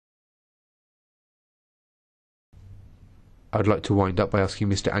I'd like to wind up by asking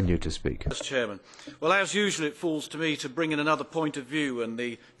Mr. Agnew to speak. Mr. Chairman. Well, as usual, it falls to me to bring in another point of view, and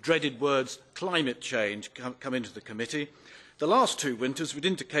the dreaded words climate change come into the committee. The last 2 winters would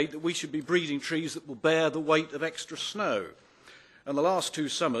indicate that we should be breeding trees that will bear the weight of extra snow. And the last 2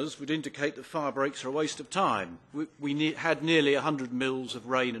 summers would indicate that fire breaks are a waste of time. We had nearly 100 mils of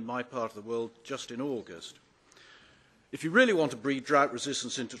rain in my part of the world just in August. If you really want to breed drought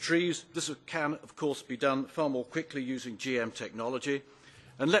resistance into trees, this can, of course, be done far more quickly using GM technology.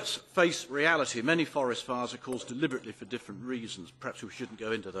 And let's face reality, many forest fires are caused deliberately for different reasons. Perhaps we shouldn't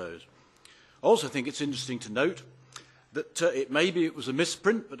go into those. I also think it's interesting to note that it was a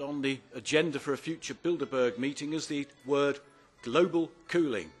misprint, but on the agenda for a future Bilderberg meeting is the word global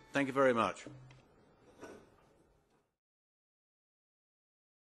cooling. Thank you very much.